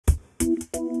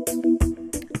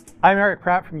I'm Eric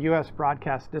Pratt from US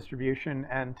Broadcast Distribution,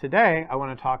 and today I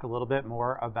want to talk a little bit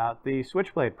more about the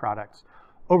Switchblade products.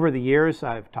 Over the years,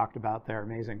 I've talked about their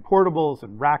amazing portables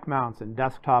and rack mounts and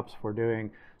desktops for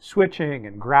doing switching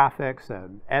and graphics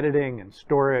and editing and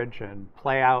storage and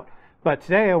playout. But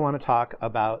today I want to talk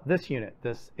about this unit.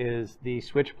 This is the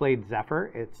Switchblade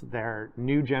Zephyr. It's their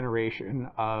new generation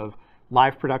of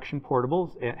live production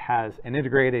portables. It has an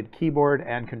integrated keyboard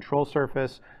and control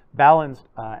surface, balanced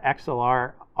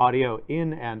XLR audio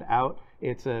in and out.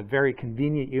 It's a very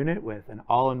convenient unit with an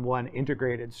all-in-one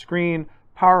integrated screen,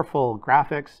 powerful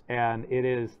graphics, and it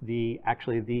is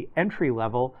actually the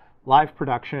entry-level live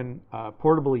production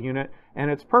portable unit,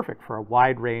 and it's perfect for a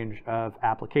wide range of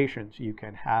applications. You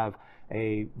can have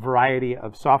a variety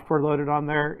of software loaded on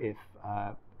there. If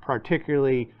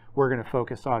particularly we're going to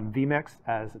focus on vMix,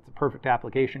 as it's a perfect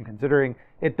application considering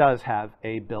it does have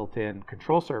a built-in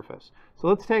control surface. So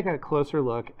let's take a closer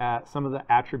look at some of the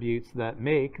attributes that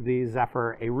make the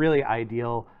Zephyr a really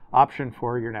ideal option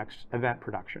for your next event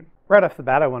production. Right off the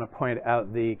bat, I want to point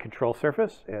out the control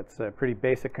surface. It's a pretty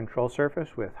basic control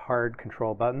surface with hard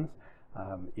control buttons.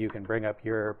 You can bring up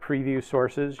your preview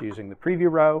sources using the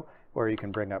preview row, or you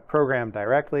can bring up program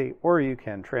directly, or you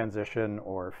can transition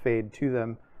or fade to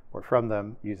them or from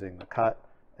them using the cut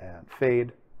and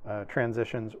fade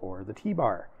transitions or the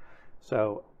T-bar.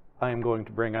 So I'm going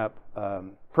to bring up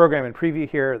program and preview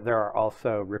here. There are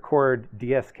also record,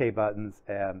 DSK buttons,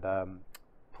 and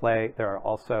play. There are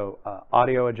also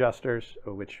audio adjusters,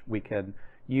 which we can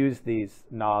use these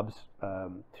knobs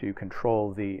to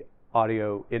control the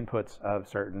audio inputs of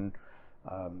certain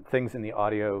things in the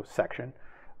audio section.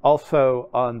 Also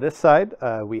on this side,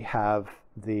 we have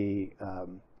the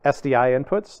SDI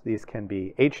inputs. These can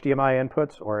be HDMI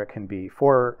inputs, or it can be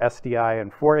 4 SDI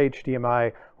and 4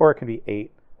 HDMI, or it can be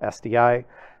 8 SDI.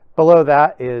 Below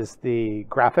that is the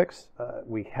graphics.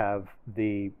 We have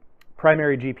the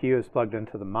primary GPU is plugged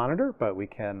into the monitor, but we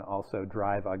can also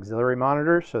drive auxiliary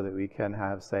monitors so that we can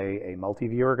have, say, a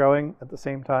multi-viewer going at the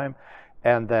same time.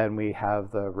 And then we have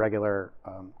the regular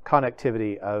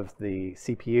connectivity of the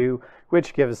CPU,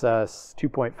 which gives us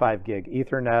 2.5 gig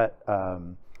Ethernet,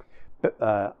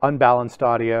 unbalanced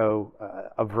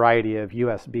audio, a variety of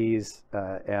USBs,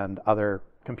 and other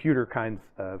computer kinds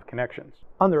of connections.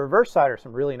 On the reverse side are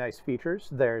some really nice features.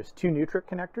 There's 2 Neutrik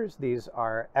connectors. These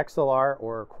are XLR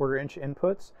or 1/4 inch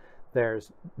inputs.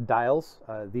 There's dials.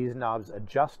 These knobs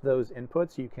adjust those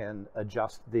inputs. You can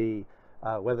adjust the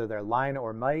whether they're line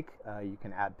or mic. You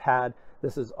can add pad.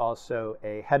 This is also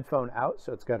a headphone out,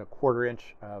 so it's got a 1/4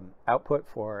 inch output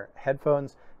for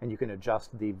headphones, and you can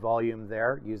adjust the volume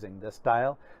there using this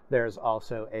dial. There's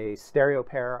also a stereo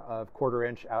pair of 1/4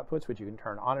 inch outputs, which you can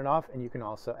turn on and off, and you can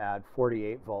also add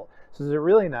 48 volt. So there's a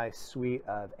really nice suite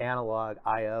of analog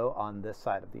I/O on this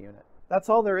side of the unit. That's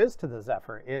all there is to the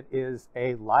Zephyr. It is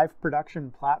a live production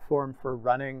platform for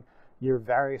running your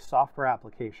various software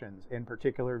applications, in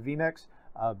particular vMix,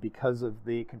 because of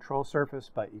the control surface,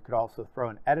 but you could also throw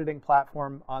an editing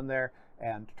platform on there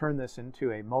and turn this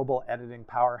into a mobile editing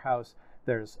powerhouse.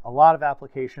 There's a lot of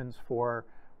applications for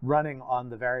running on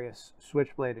the various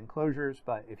Switchblade enclosures,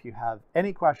 but if you have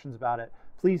any questions about it,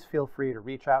 please feel free to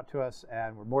reach out to us,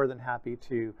 and we're more than happy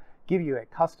to give you a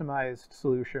customized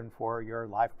solution for your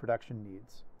live production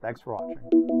needs. Thanks for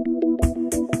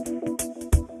watching.